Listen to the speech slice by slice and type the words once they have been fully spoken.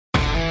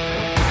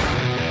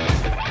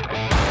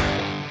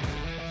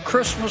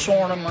Christmas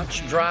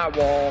ornaments,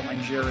 drywall,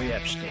 and Jerry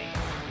Epstein.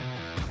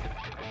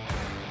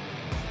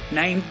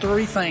 Name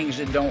 3 things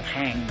that don't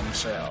hang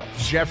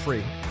themselves.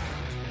 Jeffrey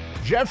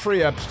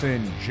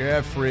Epstein.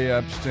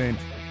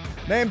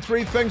 Name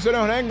 3 things that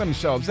don't hang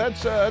themselves.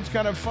 That's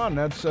kind of fun.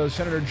 That's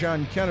Senator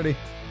John Kennedy.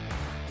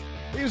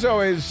 He's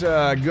always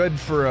good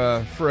for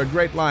a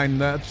great line.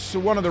 That's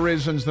one of the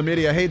reasons the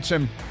media hates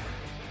him.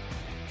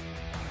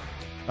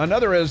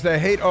 Another is they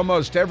hate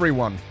almost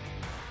everyone.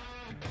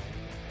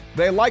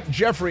 They like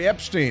Jeffrey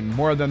Epstein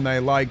more than they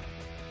like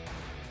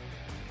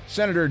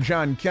Senator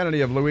John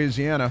Kennedy of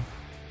Louisiana.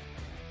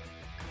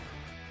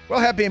 Well,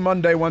 happy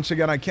Monday once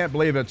again. I can't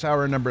believe it's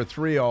hour number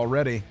 3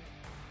 already.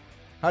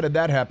 How did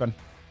that happen?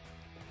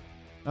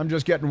 I'm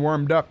just getting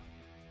warmed up.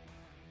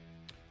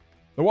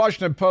 The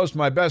Washington Post,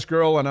 my best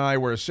girl and I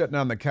were sitting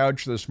on the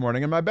couch this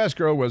morning, and my best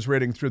girl was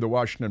reading through the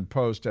Washington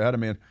Post ahead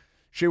of me, and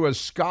she was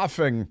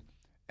scoffing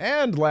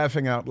and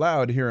laughing out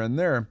loud here and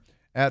there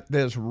at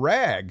this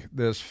rag,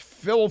 this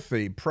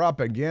filthy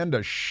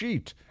propaganda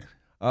sheet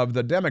of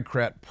the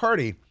Democrat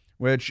Party,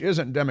 which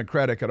isn't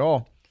democratic at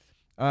all.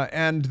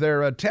 And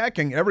they're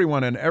attacking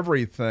everyone and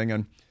everything,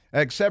 and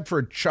except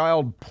for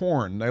child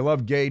porn. They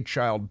love gay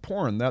child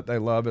porn. That they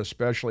love,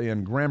 especially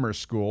in grammar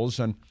schools.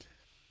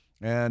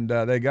 And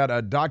they got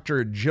a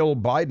Dr. Jill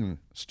Biden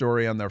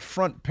story on their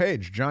front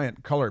page,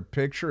 giant color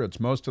picture. It's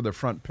most of the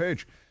front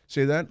page.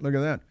 See that? Look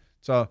at that.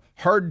 It's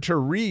hard to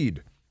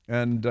read.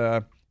 And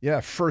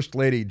First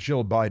Lady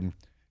Jill Biden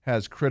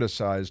has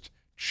criticized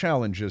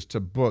challenges to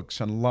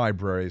books and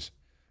libraries,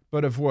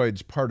 but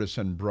avoids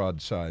partisan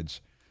broadsides,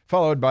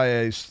 followed by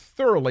a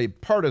thoroughly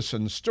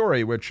partisan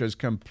story, which is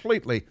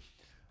completely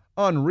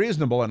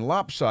unreasonable and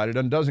lopsided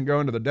and doesn't go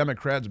into the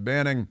Democrats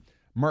banning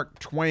Mark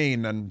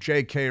Twain and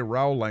J.K.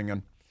 Rowling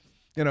and,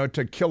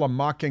 To Kill a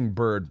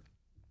Mockingbird.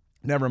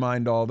 Never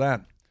mind all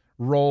that.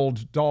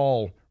 Roald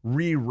Dahl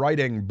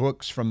rewriting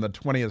books from the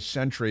 20th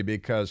century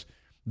because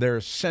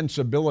their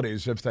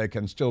sensibilities, if they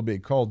can still be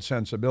called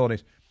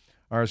sensibilities,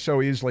 are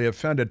so easily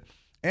offended.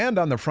 And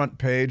on the front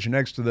page,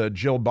 next to the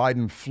Jill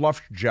Biden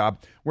fluff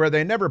job, where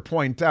they never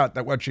point out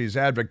that what she's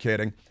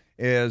advocating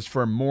is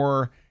for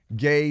more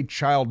gay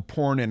child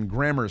porn in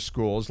grammar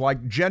schools,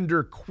 like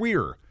gender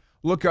queer.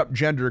 Look up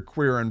gender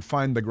queer and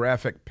find the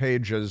graphic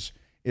pages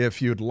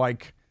if you'd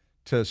like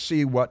to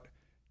see what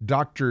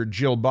Dr.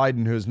 Jill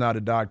Biden, who's not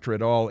a doctor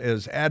at all,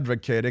 is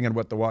advocating and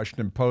what the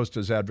Washington Post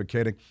is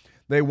advocating.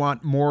 They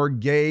want more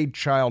gay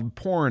child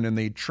porn in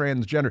the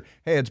transgender.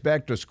 Hey, it's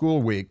back to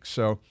school week,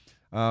 so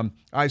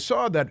I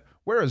saw that,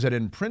 where is it,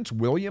 in Prince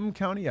William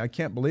County? I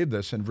can't believe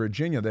this. In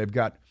Virginia, they've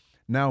got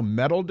now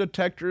metal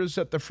detectors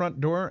at the front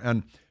door,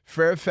 and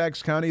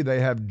Fairfax County, they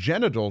have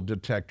genital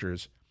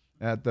detectors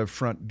at the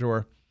front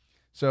door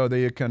so that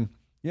you can,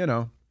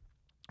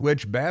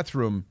 which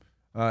bathroom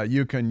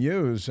you can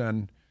use.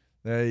 And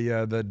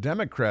the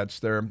Democrats,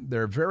 they're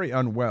very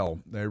unwell.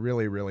 They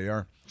really, really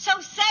are. So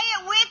say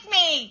it with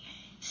me.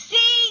 Si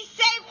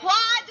se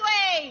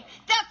puede.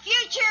 The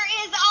future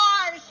is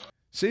ours.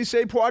 Si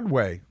se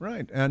puede,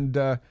 right. And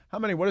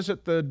what is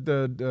it,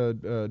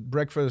 the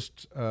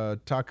breakfast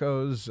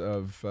tacos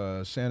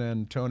of San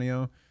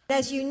Antonio?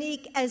 As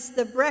unique as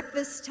the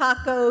breakfast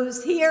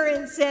tacos here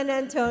in San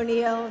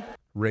Antonio.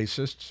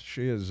 Racist.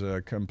 She is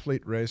a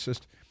complete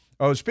racist.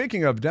 Oh,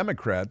 speaking of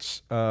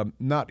Democrats,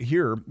 not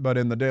here, but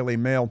in the Daily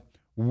Mail,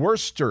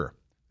 Worcester,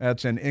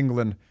 that's in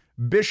England,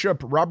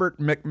 Bishop Robert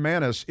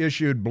McManus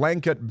issued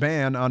blanket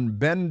ban on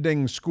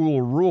bending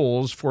school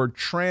rules for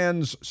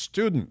trans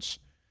students.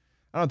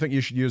 I don't think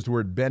you should use the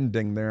word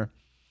bending there.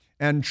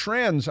 And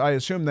trans, I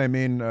assume they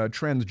mean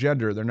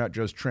transgender. They're not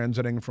just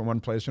transiting from one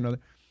place to another.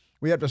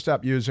 We have to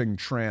stop using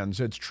trans.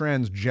 It's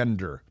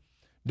transgender.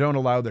 Don't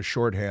allow the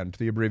shorthand,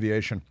 the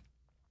abbreviation.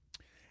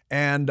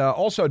 And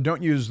also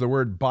don't use the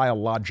word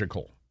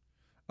biological.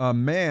 A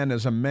man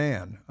is a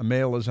man. A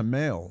male is a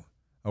male.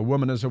 A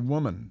woman is a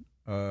woman.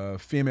 A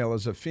female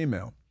is a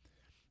female.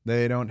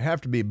 They don't have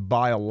to be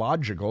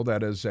biological.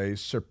 That is a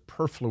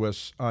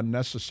superfluous,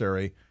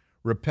 unnecessary,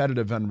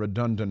 repetitive, and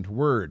redundant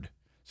word.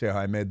 See how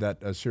I made that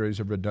a series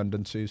of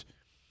redundancies?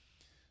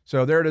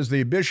 So there it is.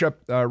 The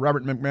Bishop,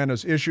 Robert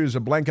McManus, issues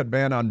a blanket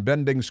ban on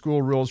bending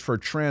school rules for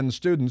trans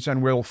students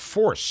and will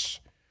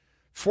force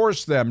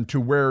them to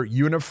wear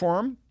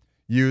uniform,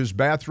 use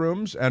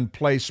bathrooms, and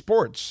play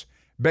sports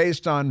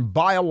based on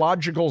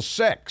biological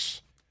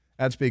sex.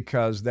 That's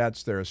because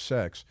that's their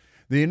sex.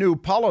 The new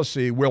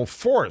policy will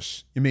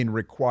force,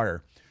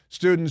 require,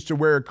 students to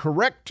wear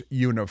correct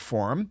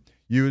uniform,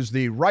 use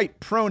the right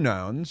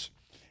pronouns,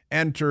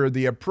 enter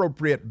the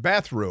appropriate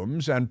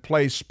bathrooms, and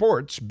play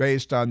sports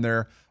based on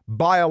their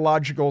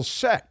biological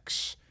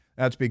sex.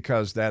 That's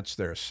because that's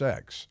their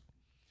sex.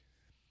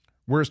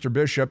 Worcester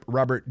Bishop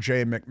Robert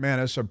J.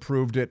 McManus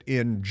approved it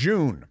in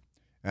June,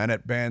 and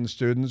it bans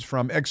students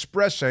from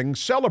expressing,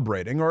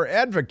 celebrating, or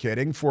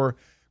advocating for,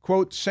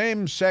 quote,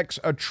 same-sex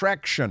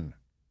attraction.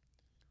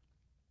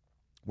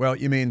 Well,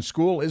 you mean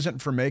school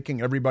isn't for making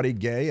everybody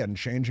gay and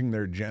changing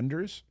their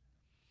genders?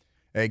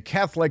 A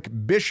Catholic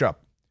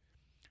bishop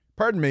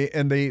pardon me,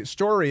 and the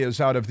story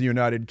is out of the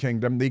United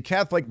Kingdom. The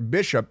Catholic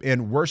bishop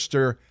in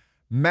Worcester,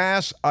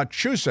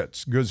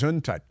 Massachusetts,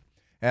 Gesundheit,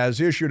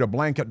 has issued a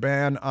blanket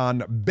ban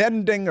on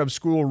bending of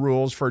school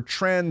rules for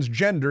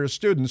transgender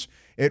students.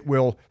 It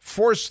will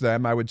force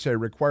them, I would say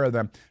require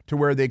them, to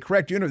wear the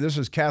correct uniform. This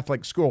is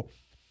Catholic school.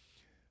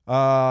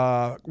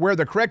 Wear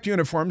the correct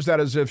uniforms. That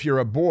is, if you're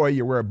a boy,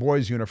 you wear a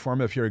boy's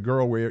uniform. If you're a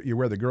girl, you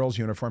wear the girl's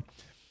uniform.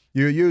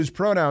 You use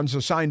pronouns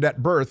assigned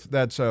at birth.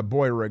 That's a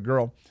boy or a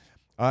girl.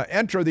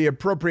 Enter the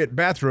appropriate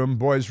bathroom,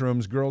 boys'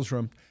 rooms, girls'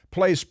 room.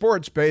 Play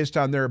sports based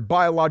on their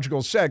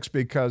biological sex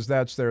because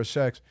that's their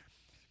sex.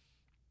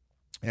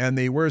 And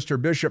the Worcester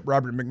Bishop,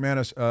 Robert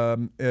McManus,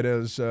 it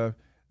is,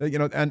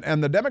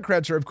 and the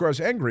Democrats are, of course,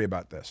 angry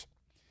about this.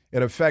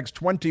 It affects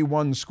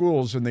 21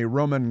 schools in the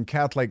Roman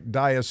Catholic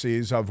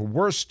Diocese of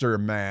Worcester,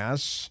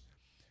 Mass.,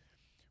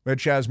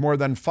 which has more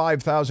than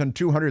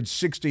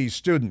 5,260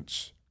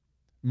 students.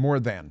 More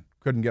than.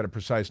 Couldn't get a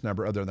precise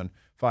number other than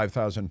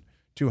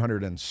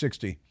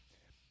 5,260.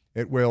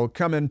 It will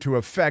come into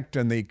effect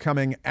in the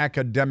coming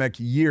academic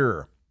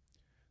year.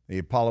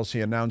 The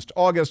policy announced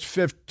August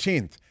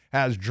 15th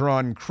has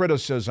drawn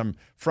criticism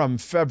from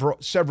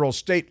several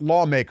state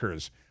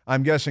lawmakers.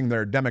 I'm guessing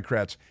they're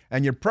Democrats.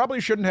 And you probably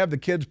shouldn't have the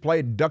kids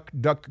play duck,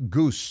 duck,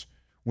 goose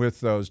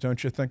with those,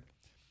 don't you think?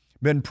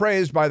 Been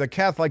praised by the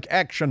Catholic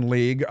Action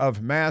League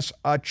of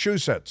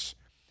Massachusetts.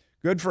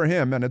 Good for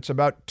him, and it's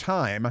about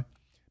time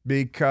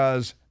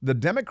because the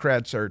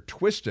Democrats are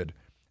twisted,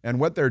 and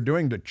what they're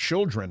doing to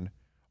children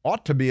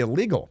ought to be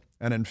illegal.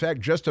 And in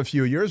fact, just a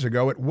few years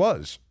ago, it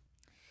was.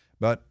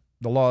 But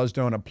the laws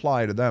don't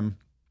apply to them.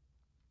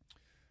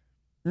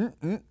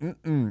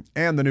 And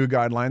the new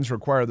guidelines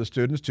require the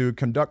students to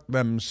conduct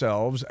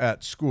themselves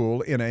at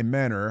school in a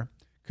manner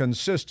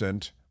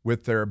consistent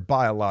with their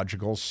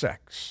biological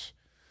sex.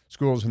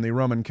 Schools in the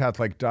Roman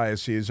Catholic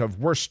Diocese of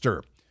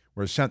Worcester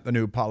were sent the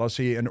new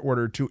policy in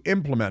order to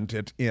implement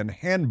it in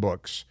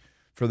handbooks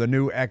for the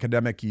new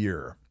academic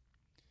year.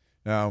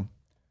 Now,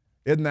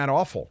 isn't that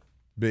awful?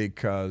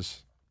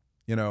 Because,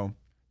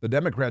 the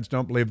Democrats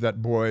don't believe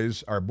that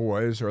boys are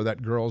boys or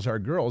that girls are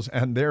girls,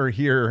 and they're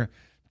here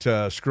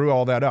to screw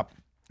all that up,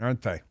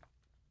 aren't they?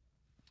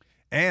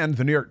 And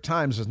the New York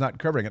Times is not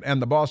covering it,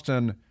 and the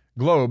Boston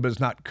Globe is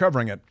not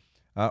covering it,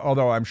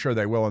 although I'm sure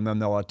they will, and then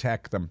they'll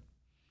attack them.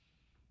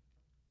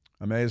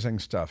 Amazing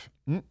stuff.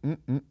 All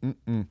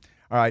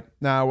right,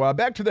 now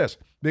back to this,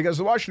 because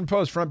the Washington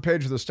Post front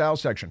page of the style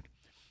section,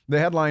 the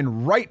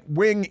headline,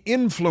 right-wing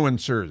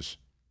influencers,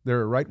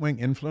 they're right-wing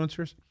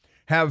influencers,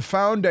 have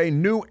found a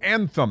new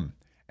anthem,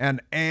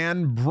 and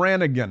Anne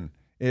Brannigan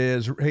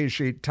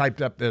she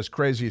typed up this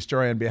crazy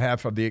story on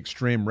behalf of the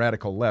extreme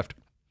radical left,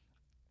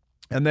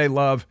 and they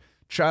love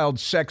child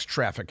sex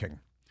trafficking.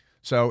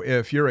 So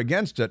if you're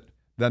against it,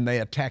 then they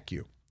attack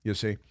you, you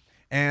see.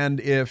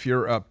 And if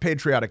you're a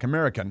patriotic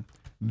American,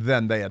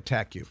 then they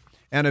attack you.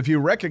 And if you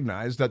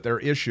recognize that there are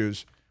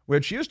issues,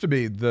 which used to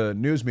be the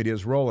news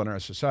media's role in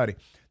our society,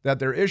 that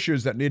there are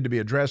issues that need to be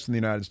addressed in the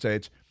United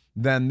States,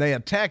 then they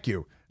attack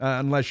you,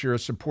 unless you're a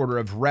supporter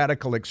of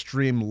radical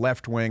extreme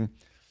left-wing,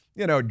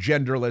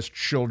 genderless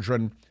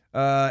children,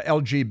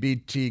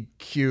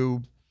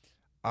 LGBTQ,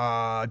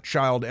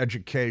 child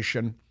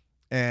education,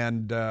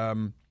 and,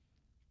 and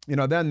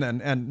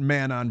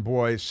man on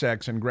boy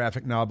sex and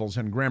graphic novels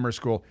and grammar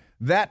school.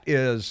 That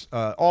is,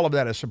 all of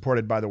that is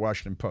supported by the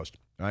Washington Post,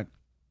 right?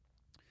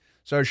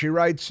 So she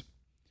writes,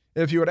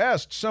 if you had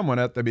asked someone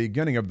at the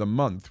beginning of the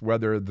month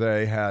whether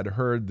they had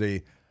heard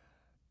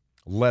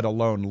let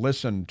alone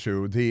listened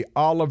to, the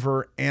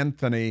Oliver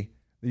Anthony,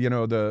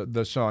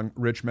 the song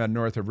Rich Men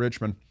North of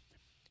Richmond,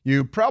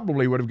 you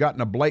probably would have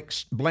gotten a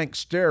blank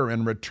stare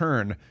in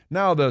return.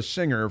 Now the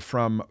singer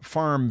from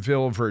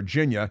Farmville,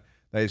 Virginia,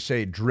 they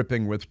say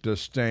dripping with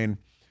disdain,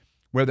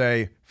 with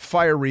a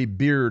fiery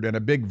beard and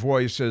a big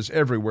voice, is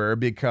everywhere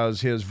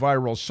because his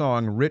viral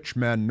song, Rich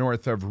Men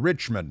North of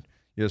Richmond,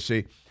 you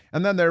see.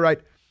 And then they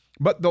write,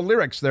 but the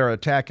lyrics, they're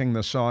attacking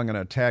the song and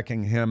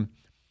attacking him.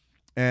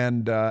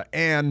 And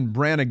Anne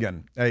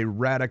Brannigan, a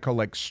radical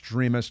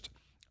extremist,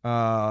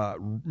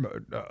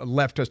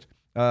 leftist,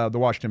 the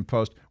Washington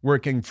Post,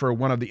 working for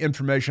one of the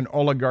information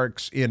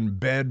oligarchs in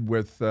bed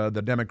with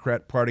the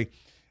Democrat Party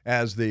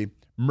as the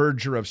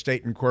merger of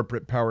state and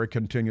corporate power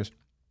continues.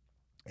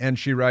 And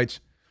she writes,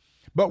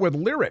 but with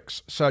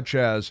lyrics such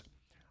as,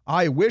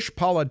 I wish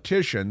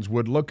politicians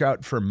would look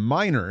out for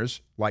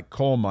minors, like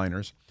coal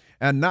miners,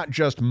 and not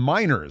just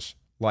minors,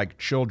 like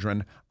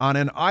children, on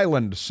an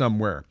island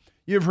somewhere.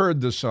 You've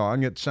heard the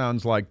song. It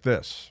sounds like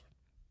this.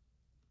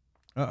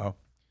 Uh-oh.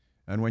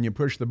 And when you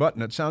push the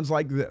button, it sounds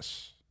like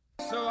this.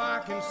 So I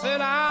can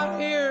sit out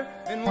here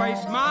and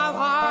waste my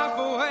life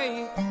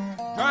away,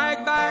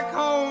 drag back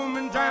home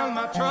and drown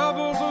my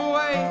troubles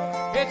away.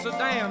 It's a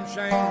damn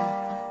shame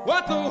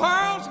what the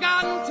world's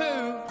gotten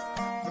to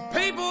for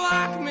people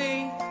like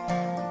me,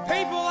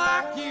 people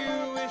like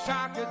you. Wish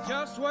I could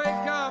just wake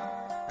up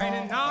and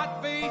it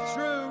not be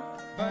true,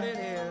 but it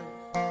is.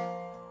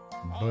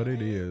 But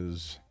it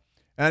is.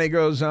 And he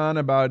goes on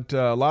about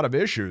a lot of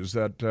issues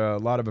that a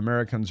lot of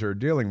Americans are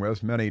dealing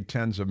with, many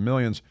tens of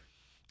millions,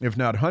 if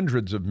not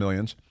hundreds of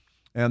millions.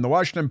 And the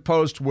Washington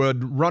Post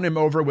would run him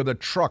over with a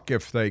truck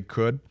if they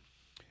could.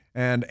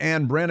 And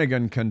Ann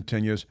Brannigan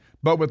continues,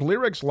 but with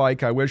lyrics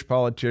like, I wish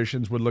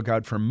politicians would look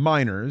out for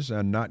minors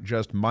and not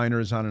just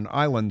minors on an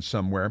island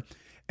somewhere,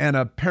 an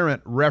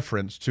apparent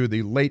reference to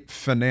the late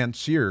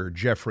financier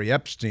Jeffrey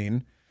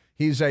Epstein.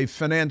 He's a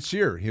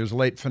financier. He was a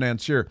late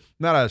financier,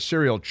 not a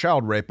serial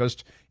child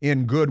rapist,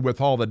 in good with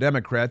all the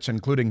Democrats,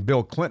 including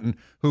Bill Clinton,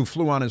 who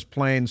flew on his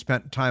plane,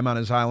 spent time on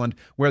his island,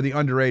 where the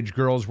underage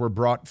girls were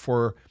brought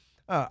for,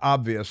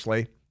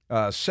 obviously,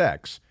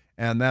 sex.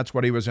 And that's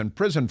what he was in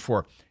prison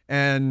for.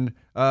 And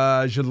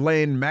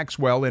Ghislaine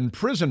Maxwell, in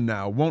prison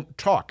now, won't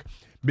talk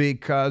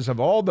because of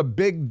all the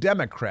big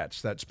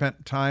Democrats that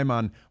spent time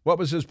on, what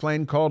was his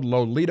plane called?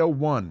 Lolita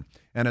One,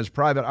 and his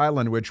private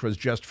island, which was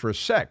just for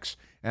sex.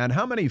 And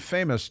how many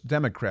famous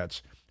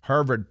Democrats,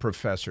 Harvard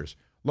professors,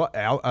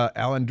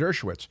 Alan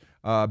Dershowitz,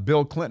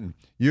 Bill Clinton,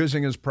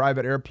 using his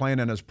private airplane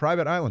and his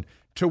private island.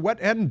 To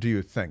what end do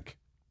you think?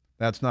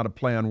 That's not a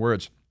play on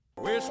words.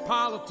 Wish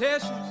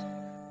politicians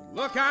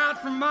look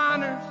out for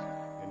minors,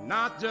 and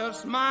not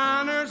just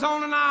minors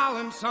on an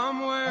island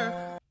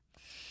somewhere.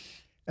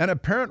 An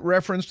apparent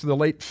reference to the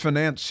late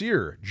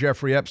financier,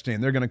 Jeffrey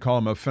Epstein, they're going to call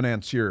him a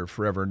financier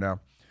forever now,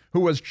 who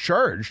was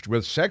charged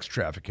with sex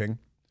trafficking,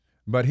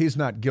 but he's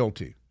not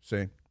guilty,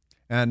 see?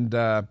 And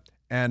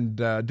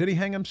did he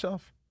hang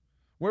himself?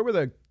 Where were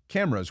the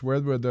cameras?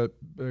 Where were the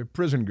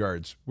prison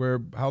guards?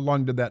 How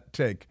long did that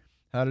take?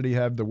 How did he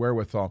have the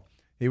wherewithal?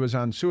 He was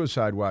on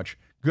suicide watch.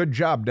 Good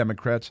job,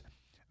 Democrats.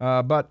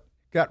 But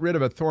got rid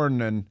of a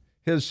thorn in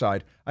his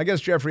side. I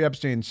guess Jeffrey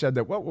Epstein said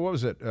that, what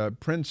was it?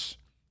 Prince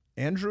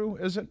Andrew,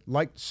 is it?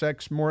 Liked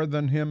sex more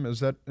than him?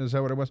 Is that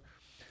what it was?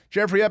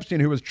 Jeffrey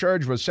Epstein, who was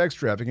charged with sex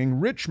trafficking,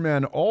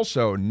 Richmond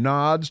also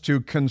nods to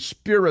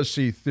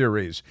conspiracy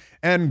theories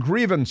and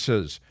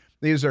grievances.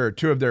 These are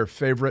two of their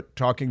favorite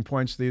talking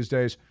points these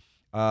days,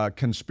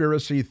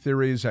 conspiracy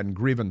theories and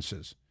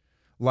grievances,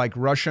 like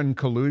Russian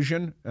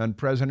collusion and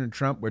President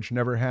Trump, which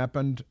never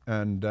happened.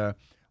 And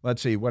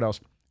let's see, what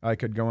else? I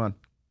could go on.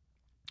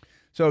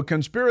 So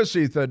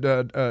conspiracy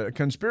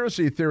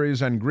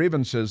theories and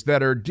grievances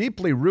that are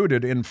deeply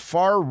rooted in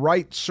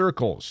far-right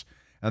circles.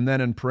 And then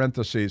in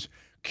parentheses,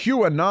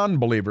 QAnon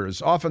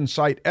believers often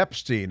cite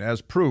Epstein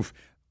as proof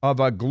of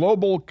a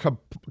global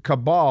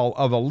cabal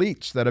of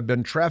elites that have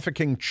been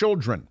trafficking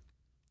children.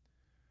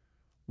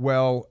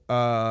 Well,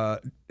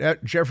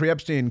 Jeffrey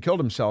Epstein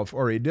killed himself,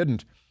 or he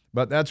didn't,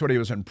 but that's what he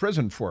was in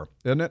prison for,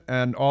 isn't it?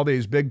 And all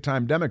these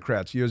big-time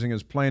Democrats using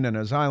his plane and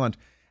his island.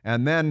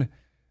 And then,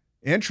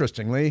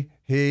 interestingly,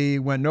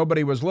 when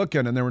nobody was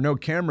looking and there were no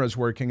cameras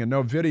working and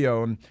no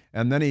video,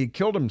 and then he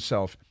killed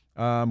himself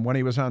when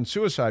he was on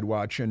suicide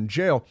watch in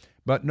jail,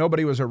 but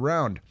nobody was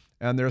around.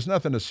 And there's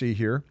nothing to see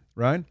here,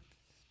 right?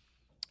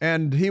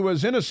 And he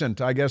was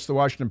innocent. I guess the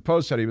Washington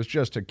Post said he was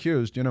just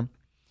accused,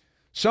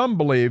 Some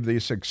believe the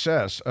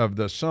success of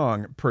the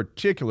song,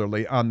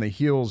 particularly on the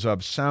heels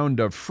of Sound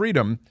of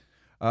Freedom,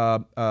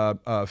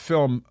 a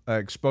film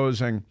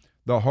exposing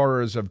the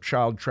horrors of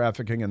child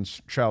trafficking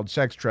and child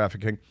sex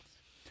trafficking,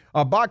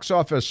 a box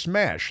office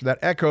smash that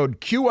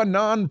echoed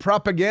QAnon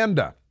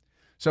propaganda.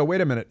 So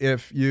wait a minute,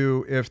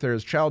 if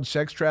there's child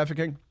sex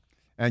trafficking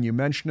and you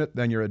mention it,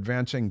 then you're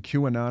advancing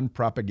QAnon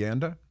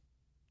propaganda?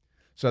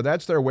 So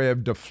that's their way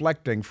of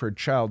deflecting for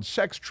child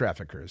sex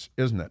traffickers,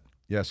 isn't it?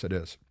 Yes, it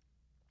is.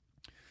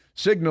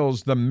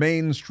 Signals the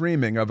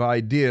mainstreaming of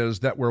ideas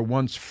that were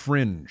once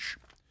fringe.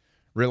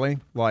 Really?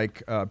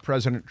 Like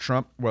President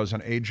Trump was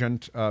an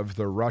agent of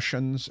the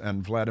Russians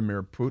and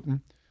Vladimir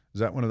Putin?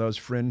 Is that one of those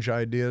fringe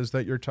ideas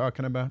that you're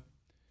talking about?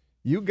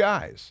 You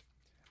guys.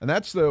 And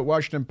that's the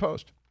Washington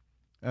Post.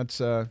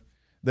 That's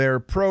they're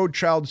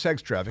pro-child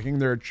sex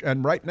trafficking.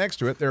 And right next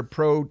to it, they're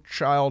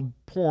pro-child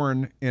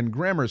porn in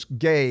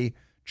gay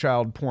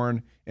child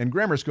porn in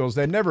grammar schools.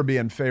 They'd never be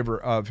in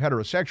favor of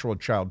heterosexual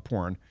child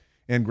porn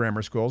in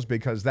grammar schools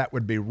because that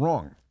would be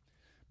wrong.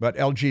 But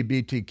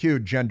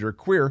LGBTQ, gender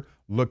queer,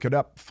 look it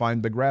up,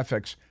 find the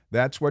graphics.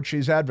 That's what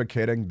she's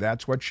advocating.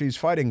 That's what she's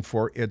fighting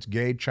for. It's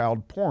gay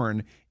child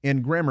porn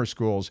in grammar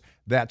schools.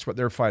 That's what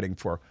they're fighting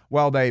for.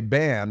 While they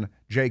ban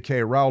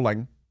J.K.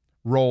 Rowling,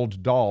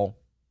 Roald Dahl,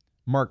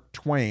 Mark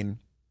Twain,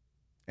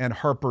 and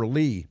Harper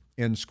Lee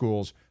in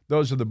schools.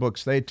 Those are the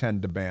books they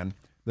tend to ban,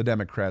 the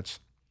Democrats.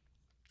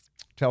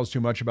 Tells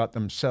too much about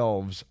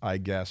themselves, I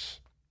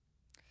guess.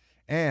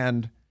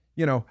 And,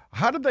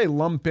 how did they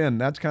lump in,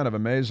 that's kind of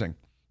amazing,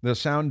 the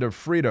Sound of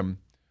Freedom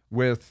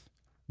with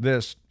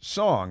this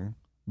song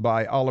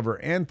by Oliver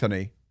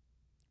Anthony,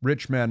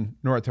 Rich Men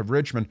North of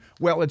Richmond?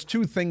 Well, it's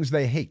two things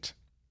they hate.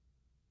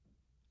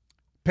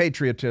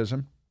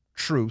 Patriotism,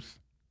 truth,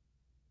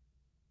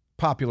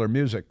 popular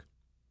music,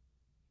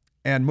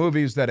 and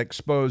movies that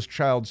expose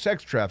child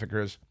sex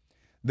traffickers.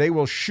 They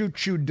will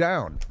shoot you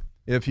down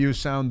if you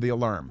sound the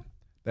alarm.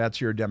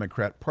 That's your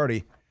Democrat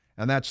Party,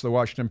 and that's the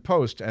Washington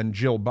Post and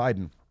Jill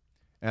Biden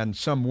and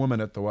some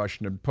woman at the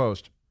Washington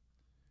Post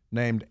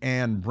named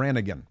Ann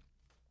Brannigan.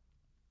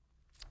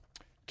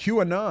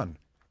 QAnon.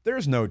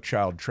 There's no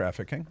child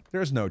trafficking.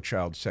 There's no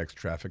child sex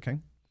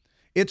trafficking.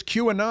 It's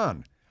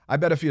QAnon. I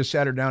bet if you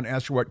sat her down and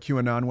asked her what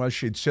QAnon was,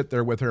 she'd sit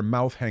there with her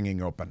mouth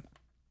hanging open.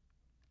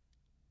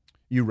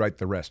 You write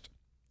the rest.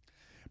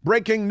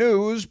 Breaking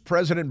news,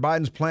 President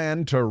Biden's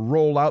plan to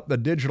roll out the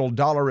digital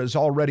dollar is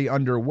already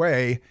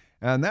underway,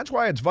 and that's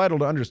why it's vital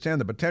to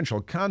understand the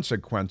potential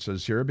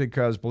consequences here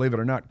because, believe it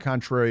or not,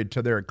 contrary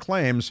to their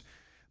claims,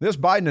 this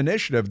Biden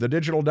initiative, the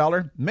digital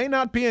dollar, may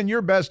not be in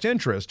your best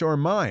interest or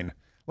mine.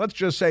 Let's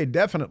just say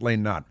definitely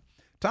not.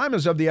 Time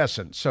is of the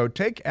essence, so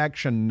take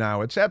action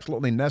now. It's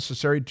absolutely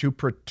necessary to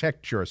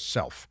protect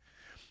yourself.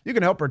 You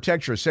can help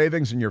protect your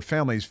savings and your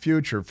family's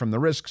future from the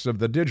risks of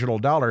the digital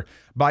dollar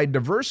by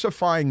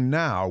diversifying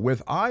now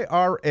with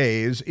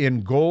IRAs in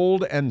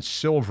gold and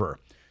silver.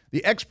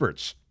 The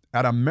experts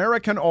at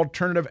American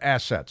Alternative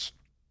Assets,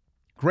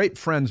 great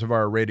friends of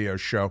our radio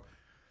show,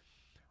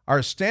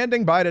 are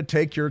standing by to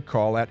take your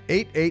call at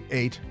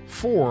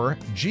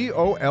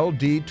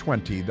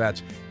 888-4GOLD20.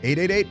 That's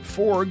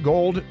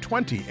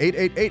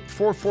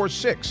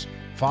 888-4GOLD20,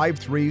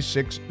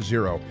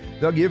 888-446-5360.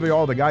 They'll give you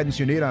all the guidance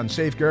you need on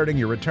safeguarding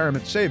your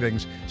retirement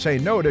savings. Say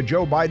no to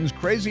Joe Biden's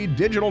crazy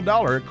digital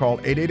dollar. Call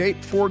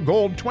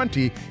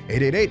 888-4GOLD20,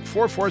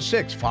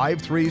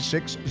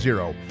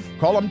 888-446-5360.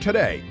 Call them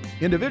today.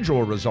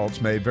 Individual results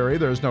may vary.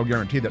 There's no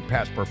guarantee that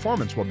past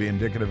performance will be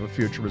indicative of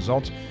future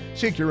results.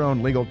 Seek your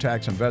own legal,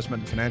 tax,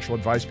 investment, and financial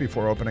advice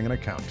before opening an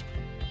account.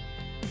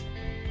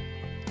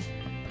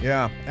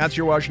 Yeah, that's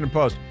your Washington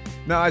Post.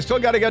 Now, I still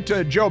got to get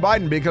to Joe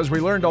Biden because we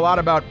learned a lot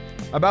about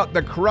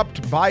the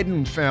corrupt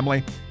Biden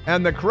family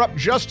and the corrupt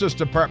Justice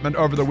Department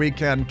over the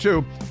weekend,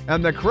 too,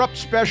 and the corrupt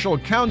special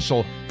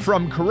counsel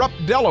from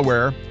corrupt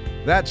Delaware.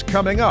 That's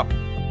coming up.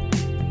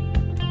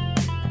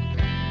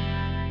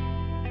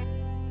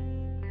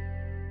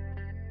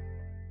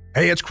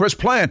 Hey, it's Chris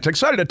Plant,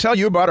 excited to tell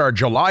you about our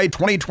July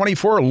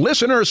 2024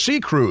 Listener Sea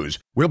Cruise.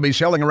 We'll be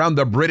sailing around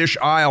the British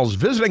Isles,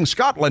 visiting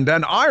Scotland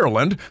and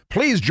Ireland.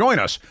 Please join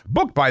us.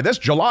 Book by this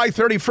July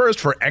 31st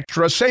for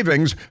extra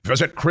savings.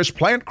 Visit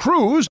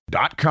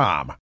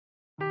ChrisPlantCruise.com.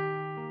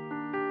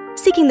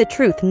 Seeking the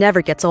truth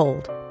never gets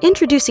old.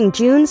 Introducing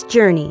June's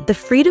Journey, the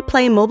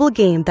free-to-play mobile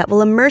game that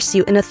will immerse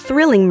you in a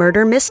thrilling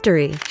murder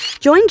mystery.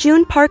 Join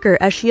June Parker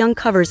as she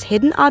uncovers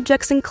hidden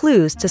objects and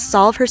clues to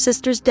solve her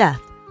sister's death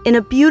in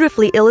a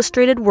beautifully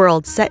illustrated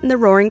world set in the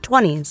Roaring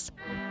 '20s.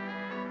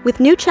 With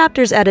new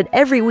chapters added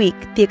every week,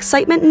 the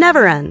excitement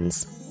never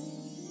ends.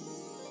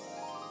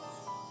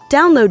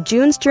 Download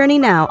June's Journey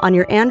now on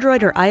your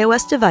Android or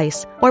iOS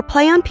device, or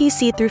play on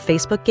PC through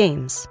Facebook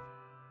Games.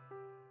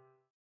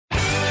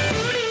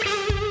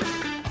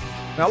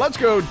 Now let's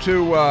go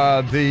to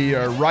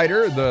the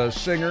writer, the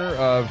singer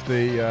of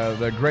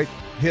the great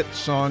hit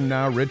song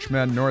now,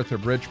 Richmond, north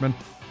of Richmond.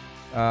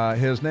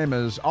 His name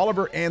is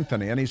Oliver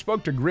Anthony, and he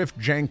spoke to Griff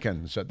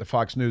Jenkins at the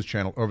Fox News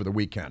Channel over the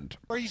weekend.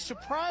 Are you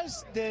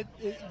surprised that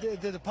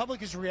the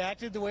public has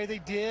reacted the way they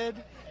did?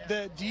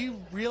 Do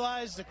you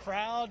realize the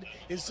crowd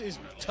is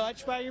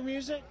touched by your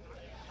music?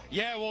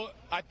 Yeah, well,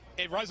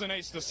 it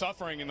resonates the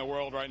suffering in the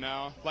world right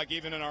now. Like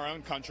even in our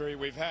own country,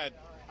 we've had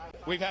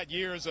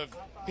years of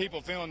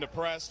people feeling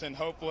depressed and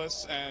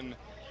hopeless, and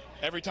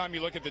every time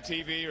you look at the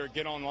TV or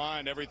get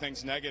online,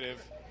 everything's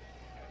negative.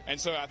 And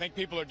so I think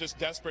people are just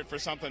desperate for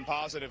something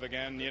positive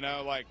again. You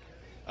know, like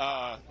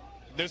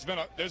there's been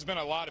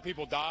a lot of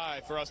people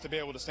die for us to be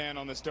able to stand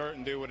on this dirt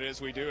and do what it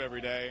is we do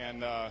every day,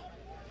 and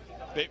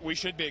we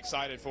should be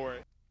excited for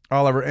it.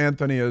 Oliver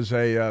Anthony is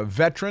a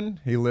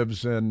veteran. He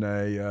lives in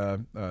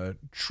a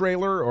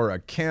trailer or a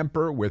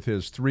camper with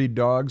his 3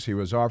 dogs. He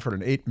was offered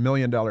an $8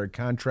 million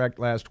contract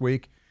last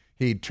week.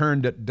 He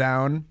turned it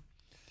down.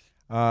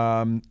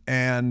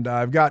 And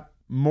I've got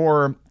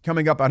more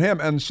coming up on him.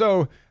 And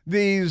so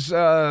these,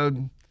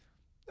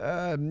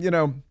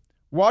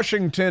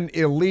 Washington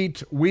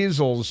elite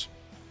weasels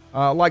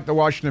like the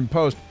Washington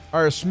Post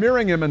are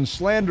smearing him and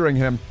slandering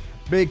him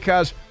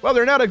because, well,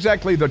 they're not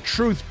exactly the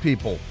truth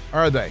people,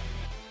 are they?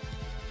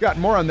 Got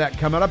more on that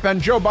coming up,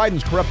 and Joe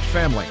Biden's corrupt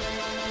family.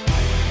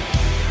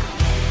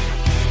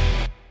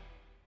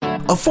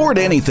 Afford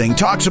Anything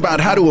talks about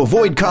how to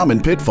avoid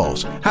common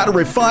pitfalls, how to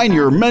refine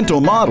your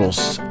mental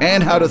models,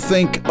 and how to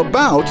think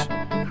about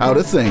how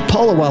to think.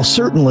 Paula, while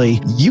certainly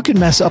you can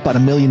mess up on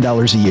 $1 million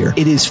a year,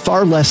 it is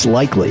far less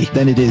likely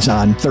than it is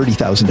on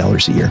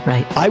 $30,000 a year.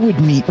 Right. I would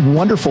meet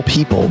wonderful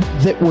people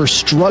that were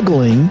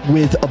struggling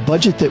with a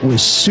budget that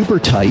was super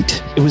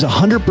tight. It was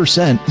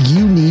 100%.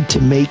 You need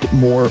to make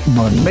more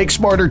money. Make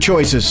smarter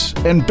choices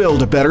and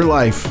build a better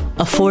life.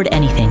 Afford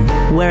Anything,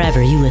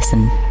 wherever you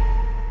listen.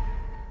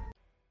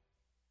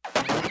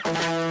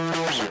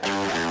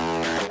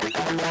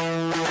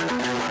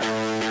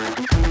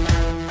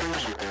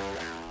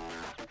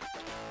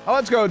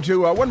 Let's go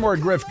to one more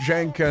Griff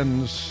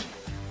Jenkins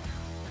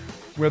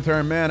with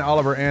our man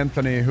Oliver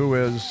Anthony, who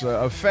is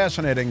a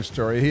fascinating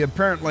story. He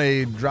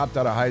apparently dropped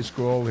out of high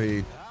school.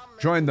 He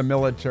joined the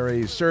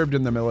military. He served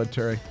in the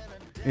military.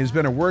 He's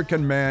been a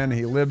working man.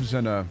 He lives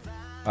in a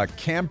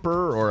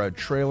camper or a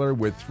trailer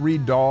with 3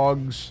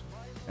 dogs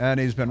and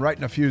he's been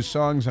writing a few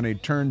songs, and he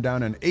turned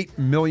down an $8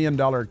 million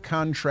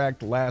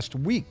contract last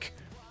week.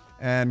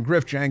 And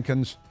Griff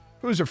Jenkins,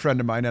 who's a friend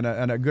of mine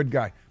and a good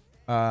guy,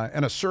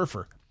 and a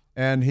surfer,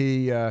 and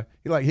he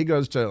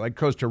goes to like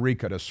Costa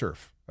Rica to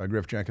surf,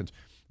 Griff Jenkins.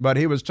 But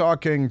he was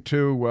talking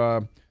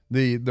to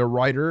the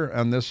writer,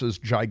 and this is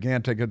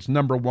gigantic. It's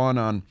number one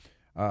on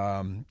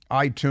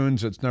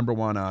iTunes. It's number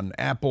one on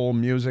Apple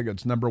Music.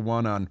 It's number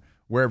one on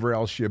wherever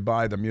else you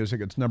buy the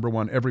music. It's number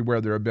one everywhere.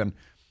 There have been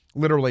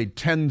literally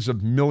tens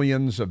of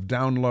millions of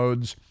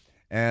downloads,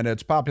 and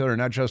it's popular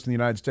not just in the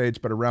United States,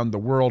 but around the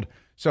world.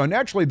 So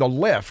naturally, the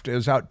left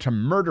is out to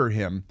murder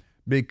him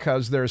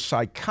because they're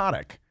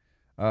psychotic,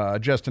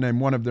 just to name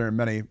one of their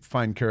many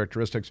fine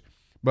characteristics.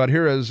 But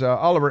here is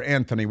Oliver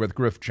Anthony with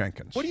Griff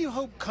Jenkins. What do you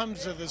hope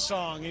comes of the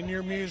song in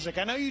your music?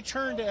 I know you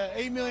turned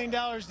 $8 million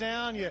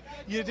down.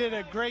 You did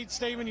a great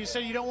statement. You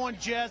said you don't want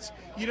jets.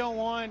 You don't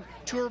want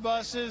tour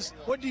buses.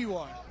 What do you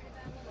want?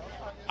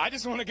 I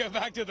just want to go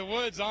back to the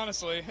woods,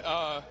 honestly.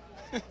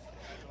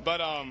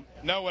 But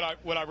no,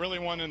 what I really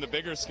want in the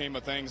bigger scheme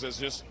of things is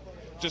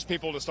just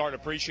people to start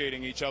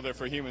appreciating each other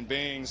for human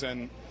beings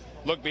and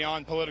look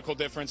beyond political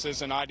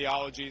differences and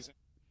ideologies.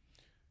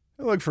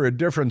 Look for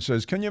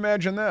differences. Can you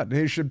imagine that?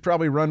 He should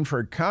probably run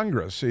for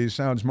Congress. He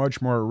sounds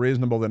much more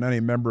reasonable than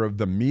any member of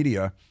the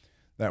media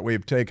that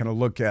we've taken a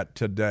look at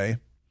today.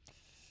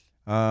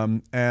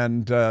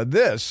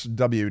 This,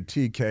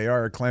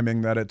 WTKR,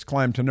 claiming that it's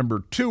climbed to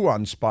number 2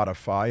 on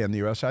Spotify in the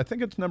U.S. I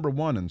think it's number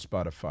 1 in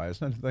Spotify. I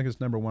think it's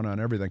number 1 on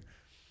everything.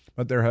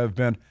 But there have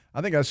been,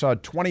 I think I saw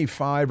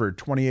 25 or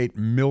 28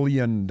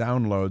 million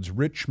downloads.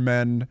 Rich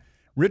men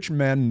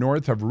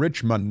north of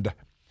Richmond,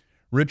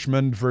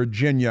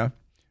 Virginia.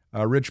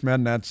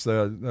 Richmond, that's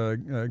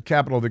the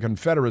capital of the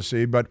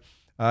Confederacy. But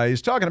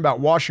he's talking about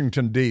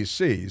Washington,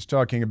 D.C. He's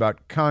talking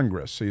about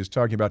Congress. He's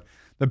talking about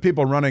the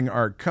people running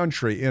our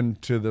country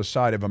into the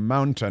side of a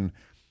mountain.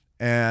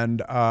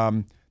 And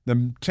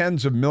the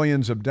tens of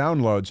millions of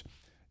downloads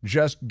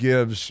just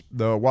gives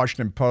the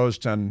Washington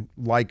Post and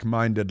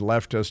like-minded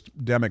leftist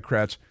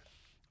Democrats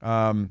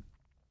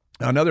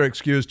another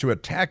excuse to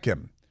attack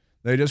him.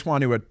 They just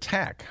want to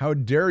attack. How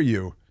dare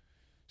you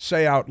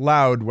say out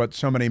loud what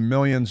so many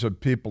millions of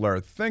people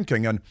are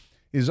thinking? And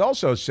he's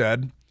also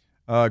said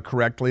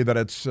correctly that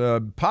it's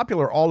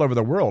popular all over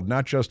the world,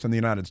 not just in the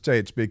United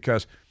States,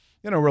 because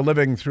we're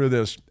living through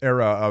this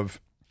era of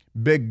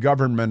big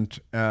government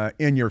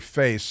in your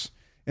face,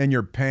 in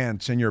your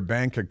pants, in your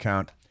bank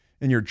account,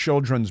 in your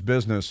children's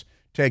business,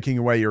 taking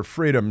away your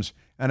freedoms.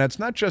 And it's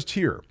not just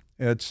here.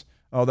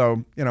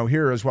 Although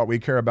here is what we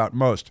care about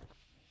most.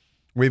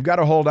 We've got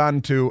to hold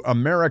on to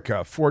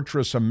America,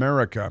 Fortress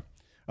America.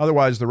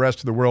 Otherwise, the rest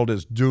of the world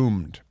is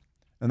doomed.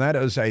 And that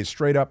is a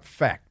straight-up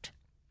fact.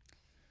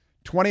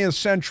 20th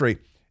century.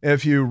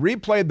 If you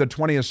replayed the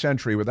 20th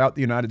century without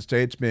the United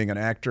States being an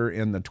actor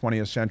in the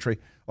 20th century,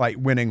 like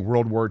winning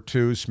World War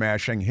II,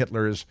 smashing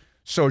Hitler's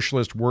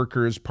Socialist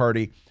Workers'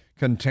 Party,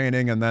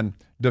 containing and then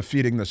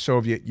defeating the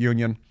Soviet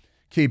Union,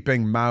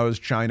 keeping Mao's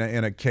China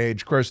in a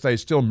cage. Of course, they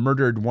still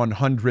murdered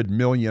 100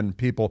 million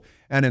people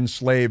and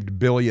enslaved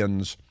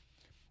billions,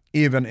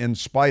 even in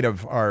spite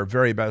of our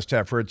very best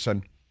efforts.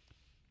 And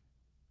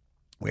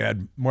we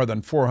had more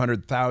than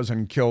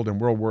 400,000 killed in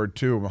World War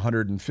II,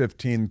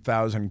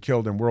 115,000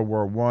 killed in World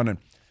War I, and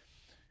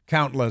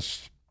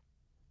countless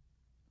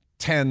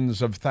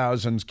tens of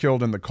thousands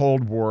killed in the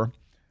Cold War.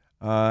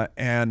 We're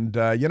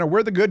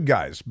the good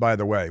guys, by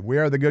the way. We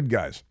are the good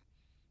guys.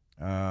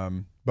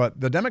 But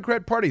the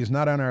Democrat Party is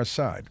not on our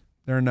side.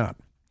 They're not.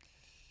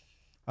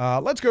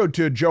 Let's go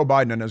to Joe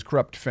Biden and his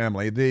corrupt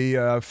family.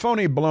 The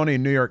phony baloney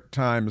New York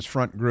Times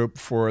front group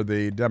for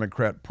the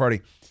Democrat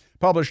Party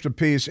published a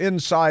piece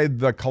inside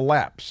the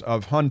collapse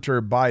of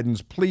Hunter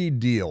Biden's plea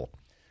deal.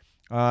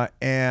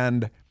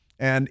 And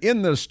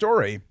in the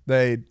story,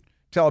 they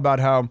tell about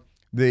how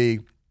the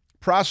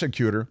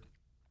prosecutor,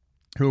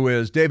 who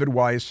is David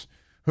Weiss,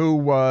 who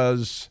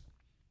was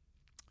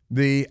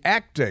the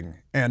acting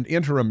and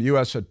interim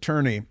U.S.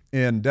 attorney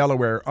in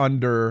Delaware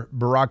under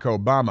Barack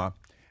Obama,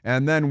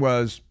 and then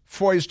was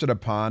foisted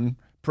upon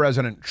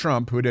President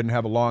Trump, who didn't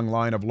have a long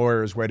line of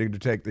lawyers waiting to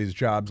take these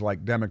jobs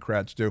like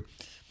Democrats do,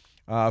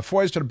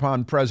 foisted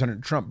upon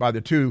President Trump by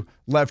the 2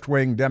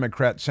 left-wing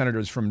Democrat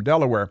senators from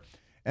Delaware.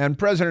 And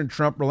President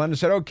Trump relented and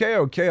said,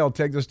 okay, I'll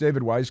take this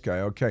David Weiss guy.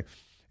 Okay.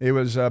 He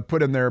was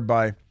put in there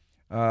by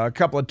a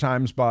couple of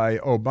times by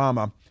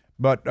Obama.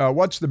 But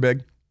what's the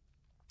big?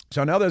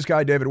 So now this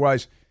guy, David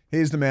Weiss,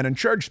 he's the man in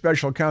charge.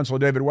 Special counsel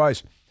David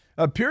Weiss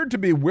appeared to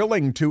be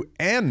willing to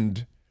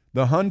end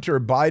the Hunter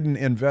Biden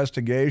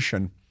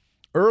investigation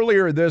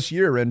earlier this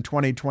year in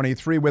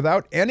 2023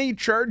 without any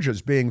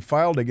charges being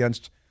filed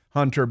against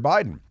Hunter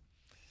Biden.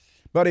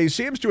 But he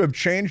seems to have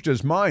changed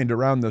his mind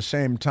around the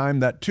same time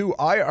that 2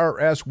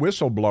 IRS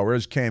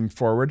whistleblowers came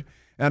forward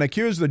and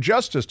accused the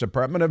Justice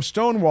Department of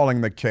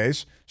stonewalling the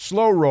case,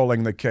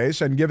 slow-rolling the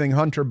case, and giving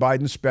Hunter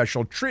Biden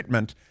special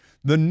treatment,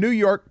 the New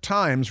York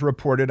Times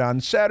reported on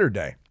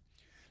Saturday.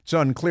 It's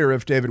unclear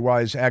if David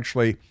Wise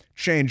actually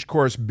changed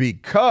course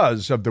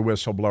because of the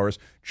whistleblowers.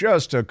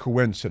 Just a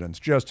coincidence,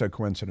 just a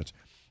coincidence.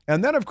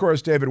 And then, of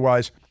course, David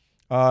Wise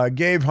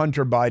gave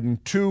Hunter Biden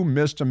 2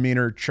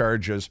 misdemeanor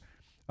charges,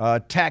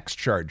 tax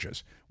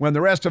charges, when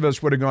the rest of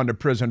us would have gone to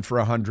prison for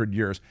 100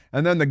 years.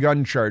 And then the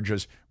gun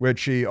charges,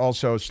 which he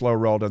also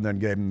slow-rolled and then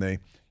gave him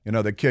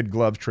the kid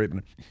gloves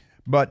treatment.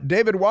 But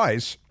David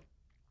Wise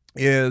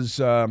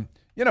is,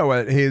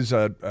 he's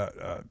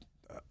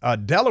a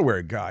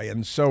Delaware guy,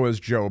 and so is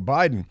Joe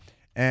Biden.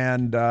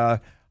 And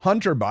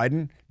Hunter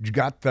Biden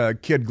got the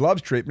kid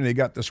gloves treatment. He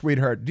got the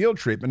sweetheart deal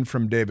treatment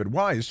from David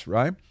Wise,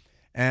 right?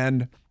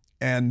 And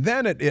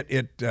then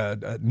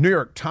New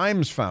York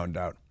Times found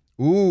out.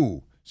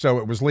 Ooh. So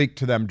it was leaked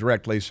to them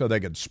directly so they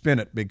could spin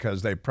it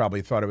because they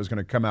probably thought it was going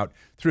to come out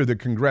through the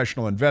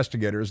congressional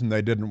investigators, and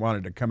they didn't want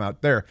it to come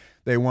out there.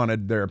 They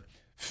wanted their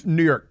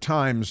New York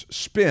Times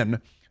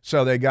spin,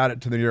 so they got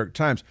it to the New York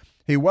Times.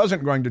 He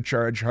wasn't going to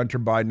charge Hunter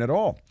Biden at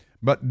all.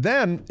 But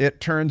then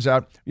it turns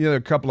out, a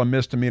couple of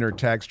misdemeanor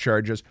tax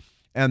charges,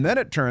 and then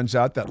it turns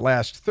out that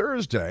last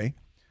Thursday,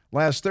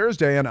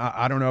 and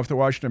I don't know if the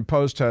Washington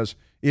Post has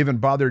even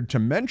bothered to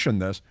mention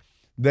this,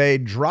 they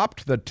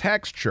dropped the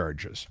tax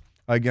charges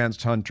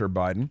against Hunter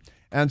Biden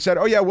and said,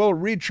 oh yeah, we'll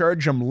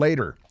recharge him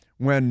later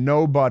when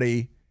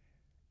nobody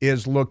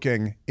is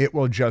looking. It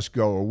will just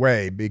go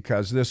away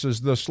because this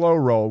is the slow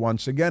roll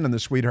once again in the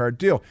sweetheart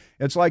deal.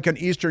 It's like an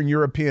Eastern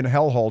European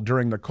hellhole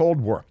during the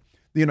Cold War,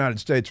 the United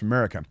States of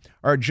America.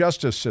 Our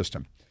justice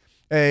system.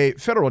 A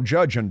federal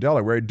judge in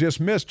Delaware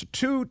dismissed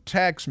 2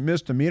 tax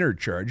misdemeanor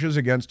charges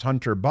against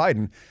Hunter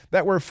Biden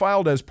that were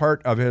filed as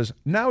part of his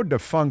now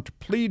defunct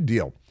plea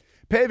deal,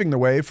 paving the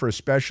way for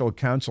special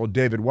counsel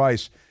David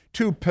Weiss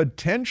to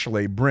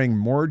potentially bring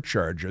more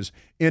charges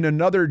in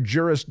another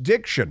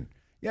jurisdiction.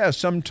 Yeah,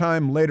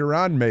 sometime later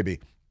on, maybe.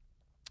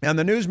 And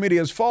the news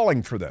media is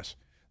falling for this.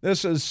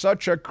 This is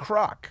such a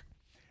crock.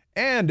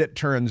 And it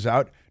turns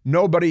out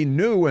nobody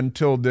knew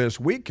until this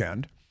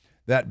weekend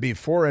that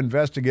before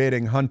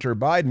investigating Hunter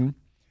Biden,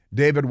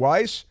 David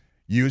Weiss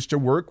used to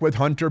work with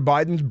Hunter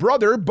Biden's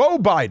brother, Beau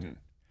Biden.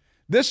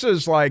 This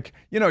is like,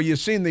 you've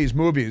seen these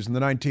movies in the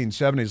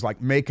 1970s, like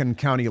Macon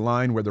County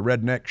Line, where the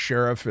redneck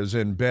sheriff is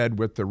in bed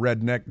with the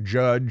redneck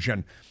judge,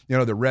 and, the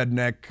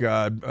redneck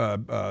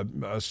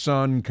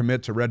son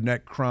commits a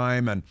redneck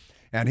crime,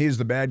 and he's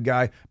the bad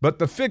guy. But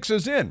the fix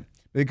is in,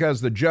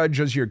 because the judge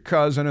is your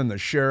cousin and the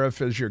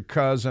sheriff is your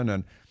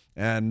cousin,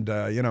 and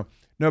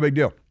no big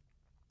deal.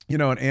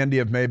 In Andy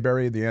of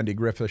Mayberry, the Andy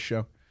Griffith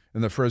Show,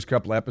 in the first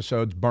couple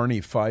episodes,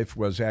 Barney Fife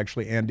was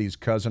actually Andy's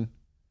cousin.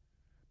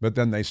 But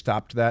then they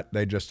stopped that.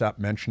 They just stopped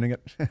mentioning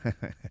it.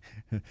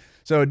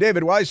 So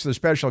David Weiss, the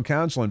special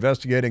counsel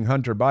investigating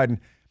Hunter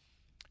Biden,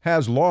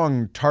 has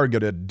long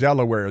targeted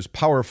Delaware's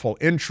powerful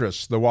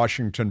interests, the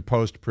Washington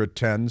Post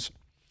pretends.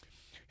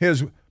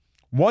 His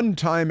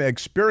one-time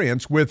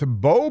experience with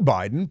Beau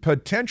Biden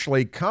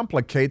potentially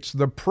complicates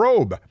the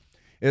probe.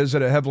 Is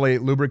it a heavily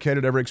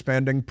lubricated,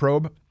 ever-expanding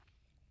probe?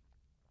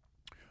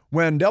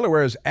 When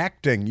Delaware's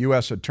acting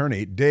U.S.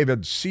 Attorney,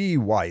 David C.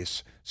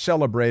 Weiss,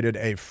 celebrated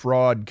a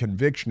fraud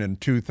conviction in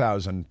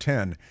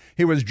 2010,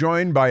 he was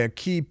joined by a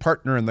key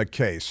partner in the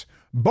case,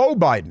 Beau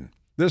Biden,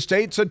 the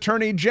state's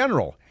Attorney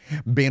General.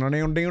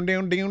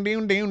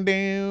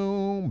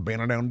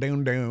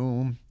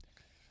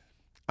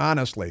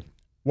 Honestly,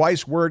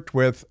 Weiss worked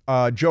with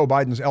Joe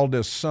Biden's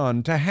eldest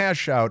son to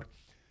hash out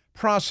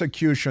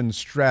prosecution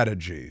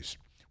strategies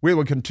we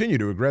will continue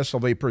to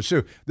aggressively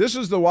pursue. This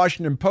is the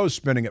Washington Post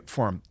spinning it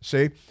for him,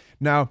 see?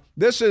 Now,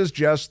 this is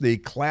just the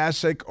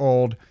classic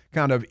old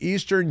kind of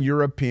Eastern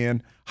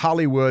European,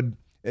 Hollywood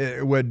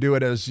would do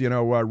it as,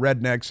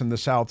 rednecks in the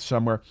South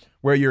somewhere,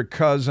 where your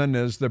cousin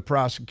is the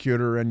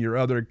prosecutor and your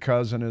other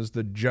cousin is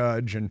the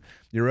judge and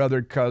your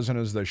other cousin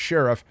is the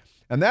sheriff.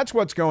 And that's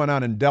what's going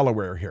on in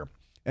Delaware here.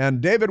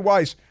 And David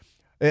Weiss,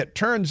 it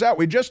turns out,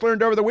 we just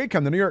learned over the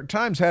weekend, the New York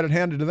Times had it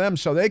handed to them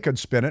so they could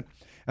spin it.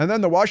 And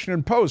then the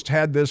Washington Post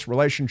had this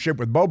relationship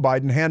with Beau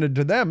Biden handed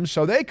to them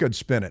so they could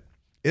spin it.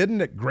 Isn't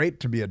it great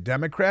to be a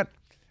Democrat?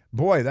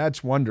 Boy,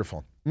 that's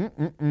wonderful.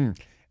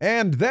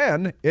 And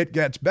then it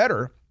gets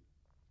better.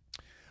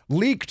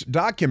 Leaked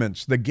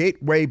documents, the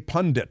Gateway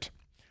Pundit.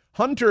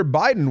 Hunter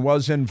Biden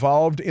was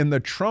involved in the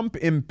Trump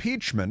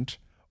impeachment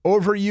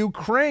over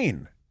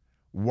Ukraine.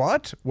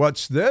 What?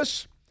 What's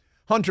this?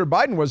 Hunter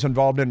Biden was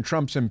involved in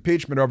Trump's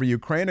impeachment over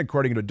Ukraine,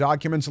 according to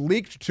documents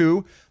leaked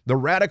to the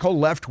radical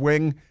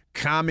left-wing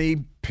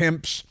commie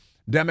pimps,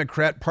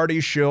 Democrat Party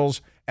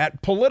shills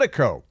at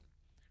Politico.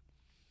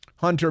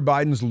 Hunter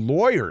Biden's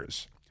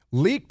lawyers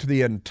leaked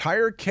the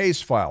entire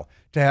case file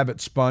to have it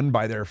spun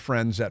by their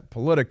friends at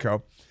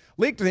Politico.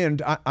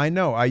 I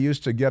know, I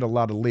used to get a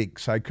lot of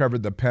leaks. I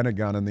covered the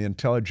Pentagon and the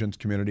intelligence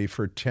community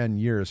for 10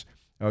 years,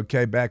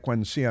 back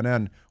when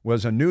CNN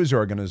was a news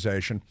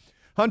organization.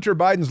 Hunter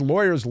Biden's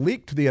lawyers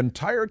leaked the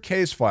entire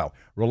case file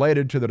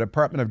related to the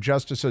Department of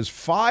Justice's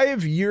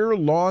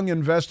 5-year-long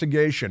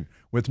investigation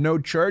with no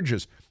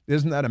charges.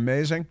 Isn't that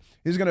amazing?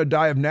 He's going to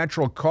die of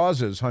natural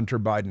causes, Hunter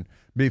Biden,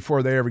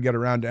 before they ever get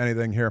around to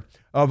anything here,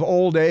 of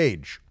old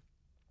age.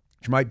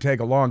 which might take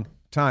a long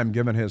time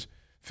given his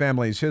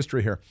family's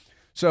history here.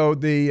 So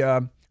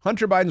the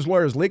Hunter Biden's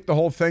lawyers leaked the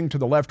whole thing to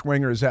the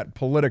left-wingers at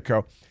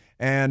Politico.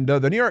 And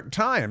the New York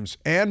Times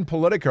and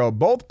Politico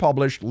both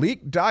published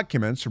leaked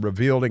documents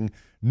revealing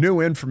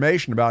new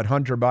information about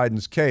Hunter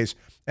Biden's case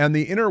and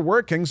the inner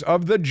workings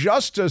of the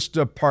Justice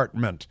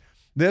Department.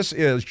 This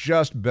is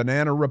just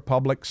banana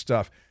republic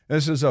stuff.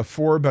 This is a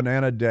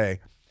 4-banana day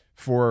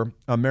for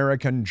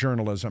American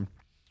journalism.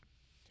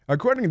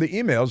 According to the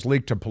emails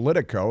leaked to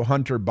Politico,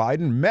 Hunter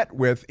Biden met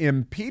with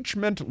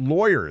impeachment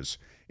lawyers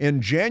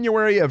in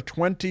January of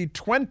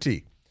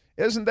 2020.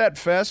 Isn't that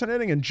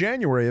fascinating? In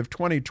January of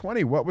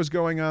 2020, what was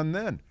going on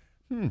then?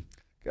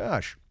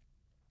 Gosh,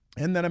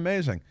 isn't that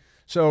amazing?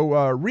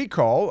 So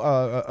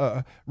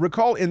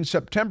recall in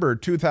September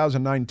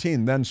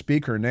 2019, then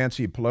Speaker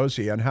Nancy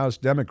Pelosi and House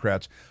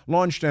Democrats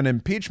launched an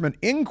impeachment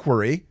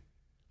inquiry.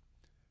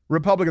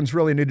 Republicans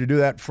really need to do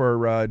that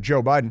for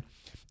Joe Biden,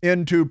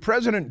 into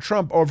President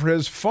Trump over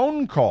his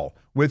phone call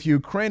with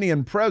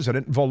Ukrainian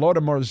President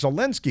Volodymyr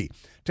Zelensky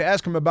to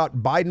ask him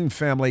about Biden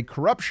family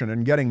corruption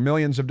and getting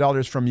millions of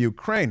dollars from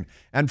Ukraine.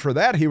 And for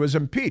that, he was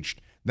impeached.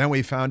 Then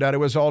we found out it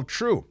was all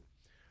true.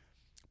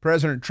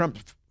 President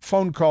Trump's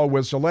phone call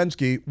with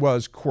Zelensky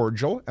was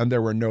cordial, and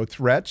there were no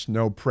threats,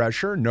 no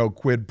pressure, no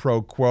quid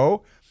pro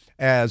quo,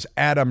 as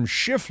Adam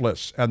Schiff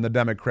and the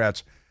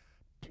Democrats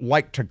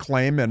like to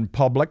claim in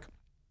public.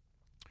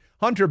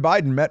 Hunter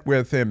Biden met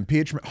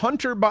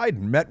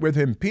with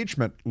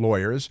impeachment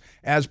lawyers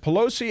as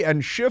Pelosi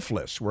and Schiff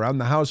were on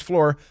the House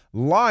floor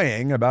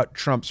lying about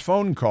Trump's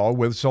phone call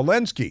with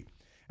Zelensky.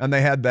 And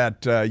they had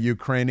that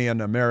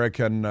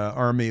Ukrainian-American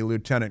Army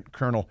Lieutenant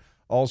Colonel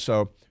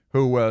also,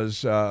 who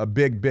was a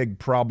big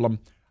problem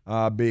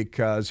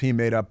because he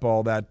made up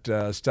all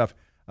that stuff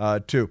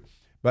too.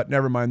 But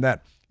never mind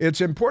that. It's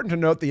important to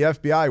note the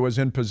FBI was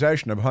in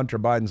possession of Hunter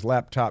Biden's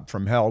laptop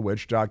from hell,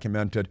 which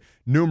documented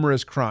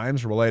numerous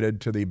crimes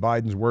related to the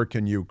Biden's work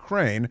in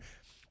Ukraine,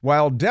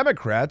 while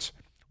Democrats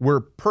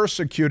were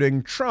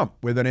persecuting Trump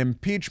with an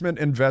impeachment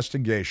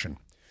investigation.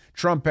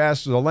 Trump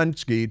asked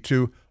Zelensky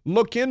to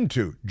look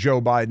into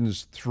Joe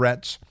Biden's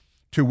threats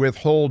to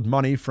withhold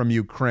money from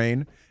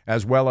Ukraine,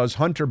 as well as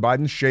Hunter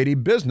Biden's shady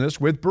business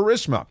with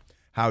Burisma.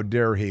 How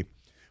dare he?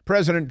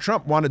 President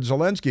Trump wanted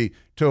Zelensky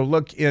to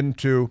look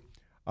into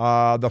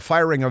the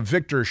firing of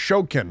Viktor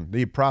Shokin,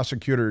 the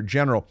prosecutor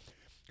general,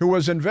 who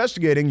was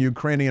investigating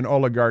Ukrainian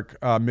oligarch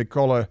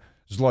Mykola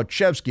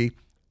Zlochevsky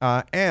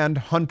and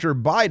Hunter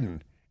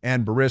Biden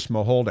and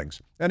Burisma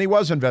Holdings. And he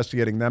was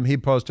investigating them. He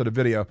posted a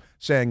video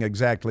saying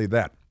exactly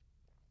that.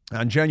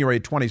 On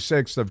January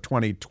 26th of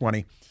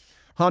 2020,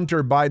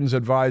 Hunter Biden's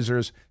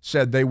advisors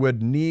said they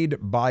would need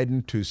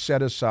Biden to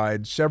set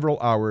aside several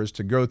hours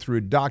to go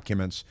through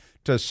documents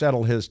to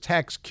settle his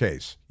tax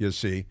case, you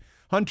see.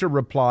 Hunter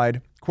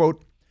replied,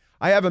 quote,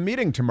 "I have a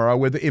meeting tomorrow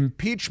with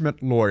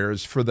impeachment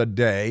lawyers for the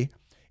day.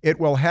 It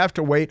will have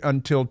to wait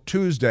until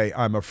Tuesday,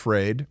 I'm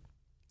afraid."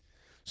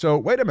 So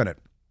wait a minute.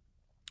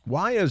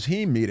 Why is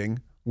he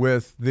meeting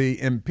with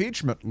the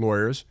impeachment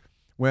lawyers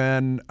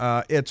when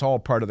it's all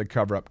part of the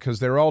cover-up? Because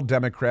they're all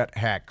Democrat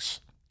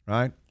hacks,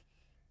 right?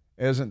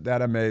 Isn't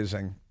that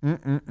amazing? This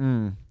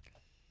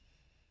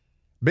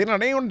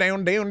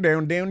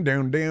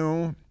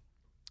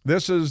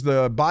is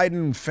the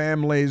Biden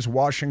family's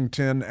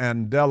Washington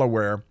and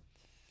Delaware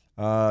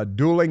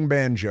dueling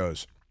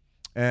banjos.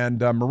 And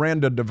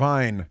Miranda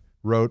Devine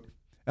wrote,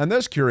 and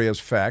this curious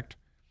fact,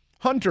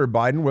 Hunter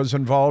Biden was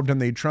involved in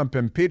the Trump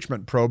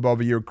impeachment probe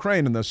over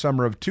Ukraine in the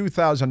summer of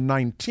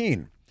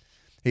 2019.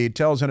 He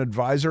tells an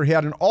advisor he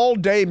had an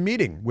all-day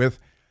meeting with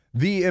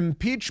the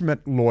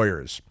impeachment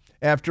lawyers.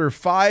 After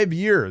 5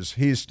 years,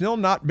 he's still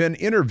not been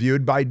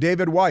interviewed by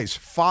David Weiss.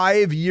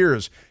 5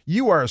 years.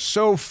 You are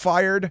so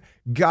fired.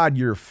 God,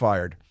 you're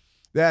fired.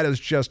 That is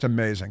just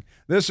amazing.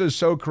 This is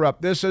so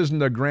corrupt. This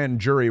isn't a grand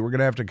jury. We're going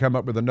to have to come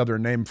up with another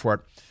name for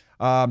it.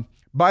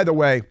 By the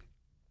way,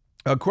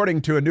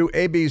 according to a new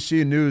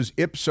ABC News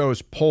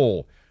Ipsos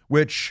poll,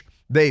 which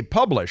they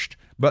published,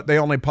 but they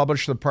only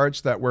published the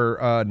parts that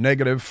were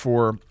negative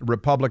for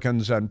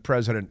Republicans and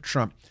President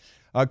Trump.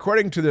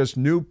 According to this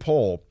new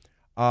poll,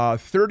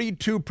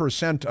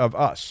 32% of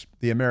us,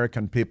 the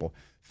American people,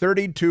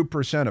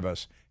 32% of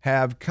us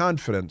have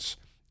confidence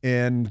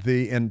in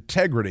the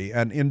integrity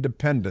and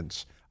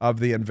independence of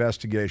the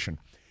investigation.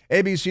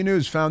 ABC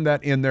News found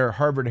that in their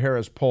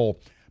Harvard-Harris poll,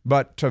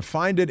 but to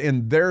find it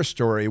in their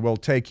story will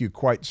take you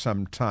quite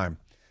some time.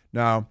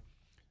 Now,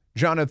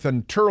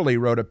 Jonathan Turley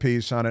wrote a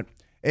piece on it.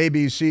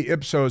 ABC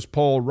Ipsos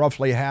poll,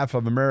 roughly half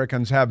of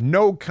Americans have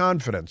no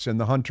confidence in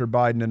the Hunter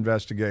Biden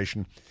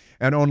investigation,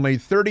 and only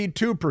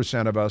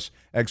 32% of us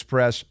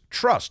express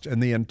trust in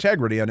the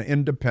integrity and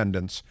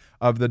independence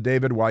of the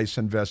David Weiss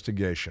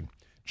investigation.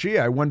 Gee,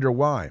 I wonder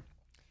why.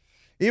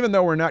 Even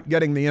though we're not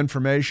getting the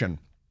information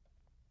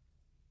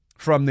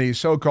from the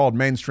so-called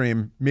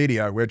mainstream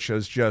media, which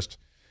is just,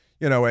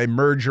 a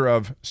merger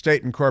of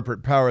state and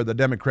corporate power, the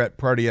Democrat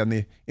Party, and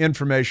the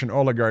information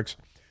oligarchs,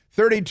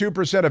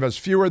 32% of us,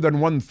 fewer than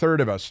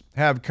 1/3 of us,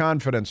 have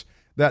confidence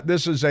that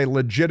this is a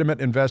legitimate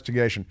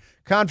investigation.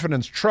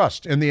 Confidence,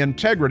 trust in the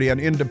integrity and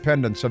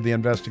independence of the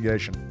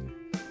investigation.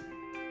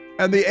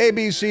 And the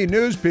ABC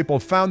News people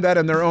found that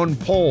in their own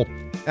poll,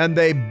 and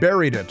they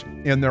buried it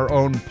in their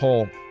own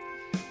poll.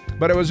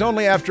 But it was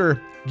only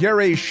after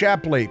Gary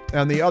Shapley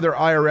and the other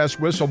IRS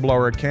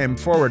whistleblower came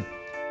forward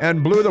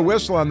and blew the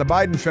whistle on the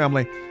Biden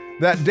family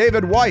that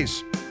David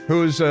Weiss,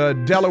 who's a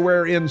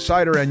Delaware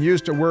insider and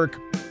used to work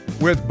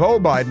with Beau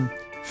Biden,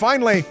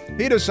 finally,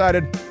 he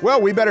decided,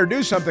 well, we better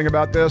do something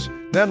about this.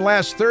 Then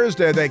last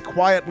Thursday, they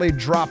quietly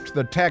dropped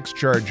the tax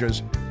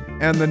charges,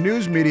 and the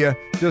news media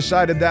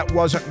decided that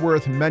wasn't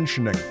worth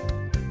mentioning.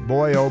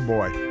 Boy, oh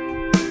boy.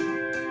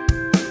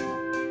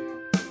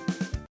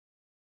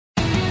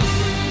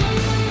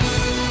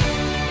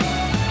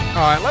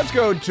 All right, let's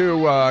go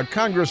to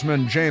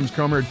Congressman James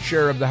Comer,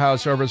 chair of the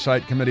House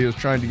Oversight Committee, who's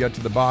trying to get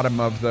to the bottom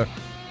of the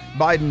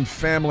Biden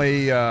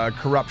family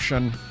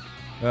corruption,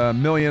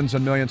 millions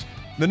and millions.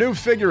 The new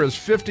figure is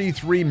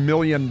 $53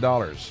 million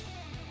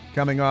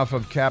coming off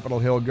of Capitol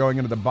Hill, going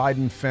into the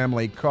Biden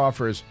family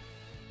coffers.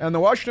 And the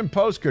Washington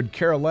Post could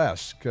care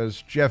less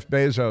because Jeff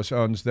Bezos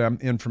owns them,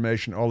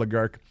 information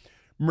oligarch,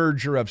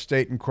 merger of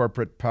state and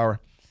corporate power.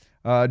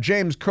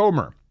 James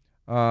Comer,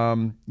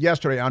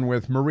 yesterday on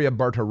with Maria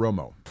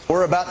Bartiromo.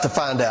 We're about to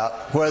find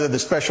out whether the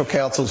special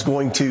counsel is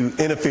going to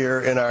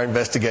interfere in our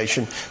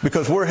investigation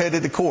because we're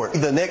headed to court.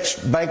 The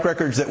next bank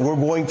records that we're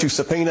going to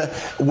subpoena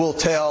will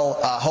tell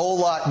a whole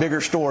lot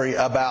bigger story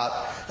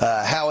about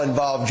how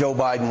involved Joe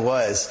Biden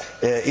was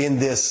in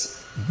this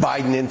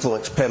Biden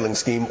influence peddling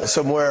scheme.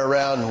 Somewhere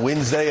around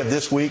Wednesday of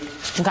this week,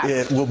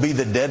 It will be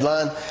the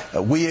deadline.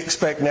 We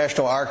expect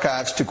National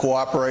Archives to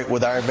cooperate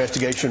with our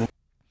investigation.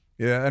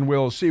 Yeah, and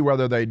we'll see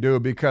whether they do,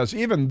 because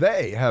even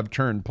they have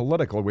turned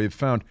political. We've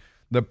found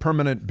the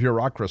permanent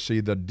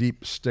bureaucracy, the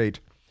deep state.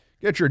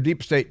 Get your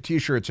deep state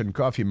T-shirts and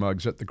coffee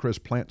mugs at the Chris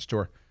Plant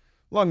store,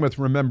 along with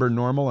Remember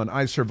Normal and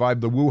I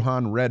Survived the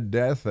Wuhan Red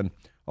Death and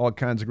all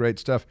kinds of great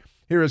stuff.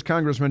 Here is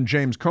Congressman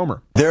James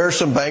Comer. There are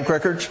some bank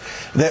records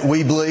that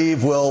we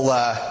believe will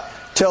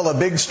tell a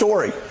big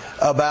story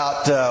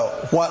about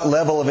what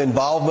level of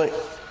involvement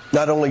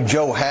not only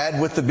Joe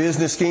had with the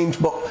business schemes,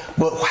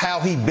 but how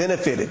he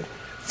benefited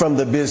from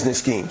the business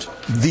schemes.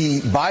 The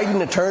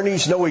Biden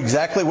attorneys know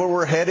exactly where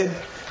we're headed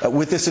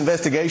with this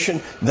investigation.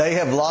 They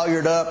have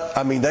lawyered up.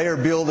 I mean, they are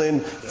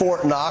building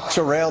Fort Knox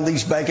around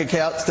these bank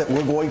accounts that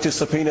we're going to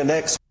subpoena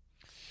next.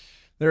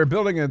 They're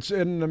building, it's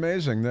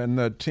amazing. And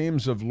the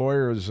teams of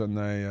lawyers, and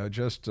they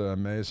just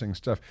amazing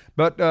stuff.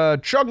 But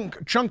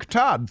Chunk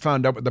Todd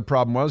found out what the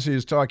problem was.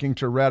 He's talking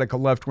to radical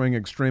left-wing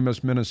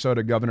extremist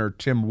Minnesota Governor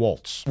Tim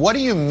Walz. What do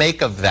you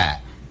make of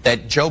that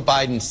Joe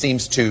Biden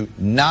seems to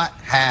not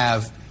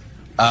have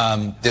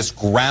this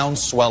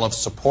groundswell of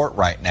support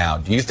right now?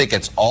 Do you think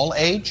it's all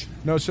age?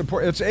 No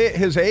support. It's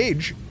his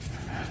age.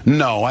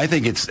 No, I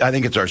think it's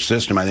our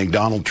system. I think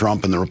Donald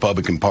Trump and the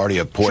Republican Party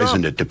have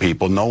poisoned it to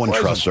people. No one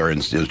trusts our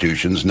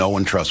institutions. No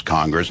one trusts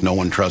Congress. No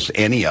one trusts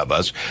any of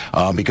us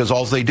because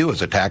all they do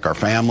is attack our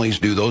families,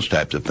 do those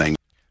types of things.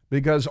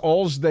 Because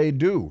all they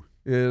do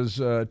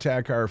is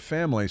attack our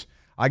families.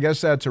 I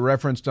guess that's a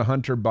reference to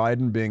Hunter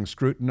Biden being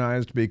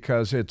scrutinized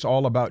because it's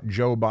all about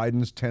Joe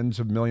Biden's tens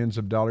of millions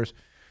of dollars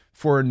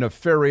for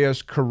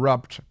nefarious,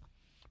 corrupt,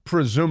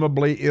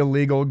 presumably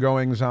illegal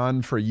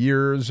goings-on for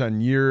years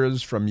and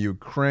years from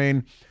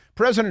Ukraine.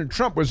 President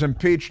Trump was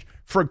impeached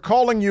for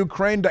calling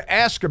Ukraine to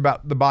ask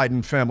about the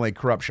Biden family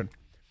corruption.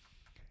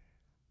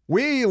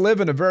 We live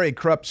in a very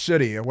corrupt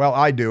city. Well,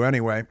 I do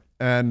anyway,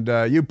 and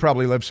you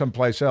probably live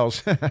someplace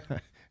else.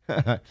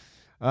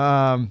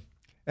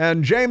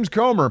 And James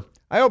Comer,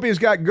 I hope he's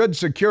got good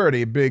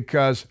security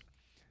because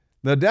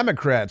the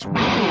Democrats...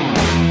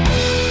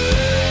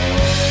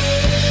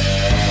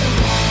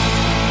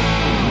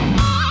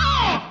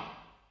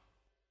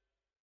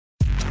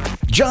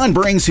 John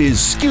brings his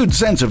skewed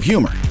sense of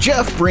humor.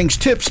 Jeff brings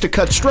tips to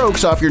cut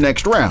strokes off your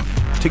next round.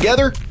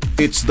 Together,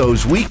 it's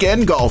those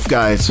weekend golf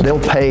guys. They'll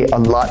pay a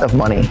lot of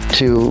money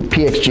to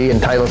PXG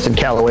and Titleist and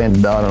Callaway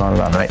and on and on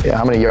and on, right?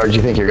 How many yards do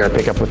you think you're going to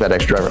pick up with that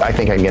extra driver? I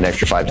think I can get an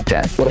extra 5 to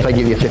 10. What if I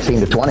give you 15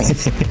 to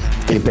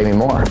 20? You pay me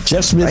more.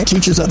 Jeff Smith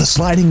teaches on a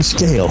sliding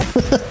scale.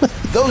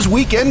 Those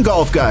Weekend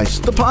Golf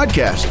Guys, the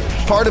podcast,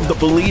 part of the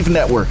Believe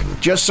Network.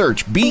 Just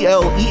search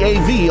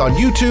BLEAV on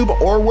YouTube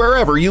or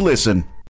wherever you listen.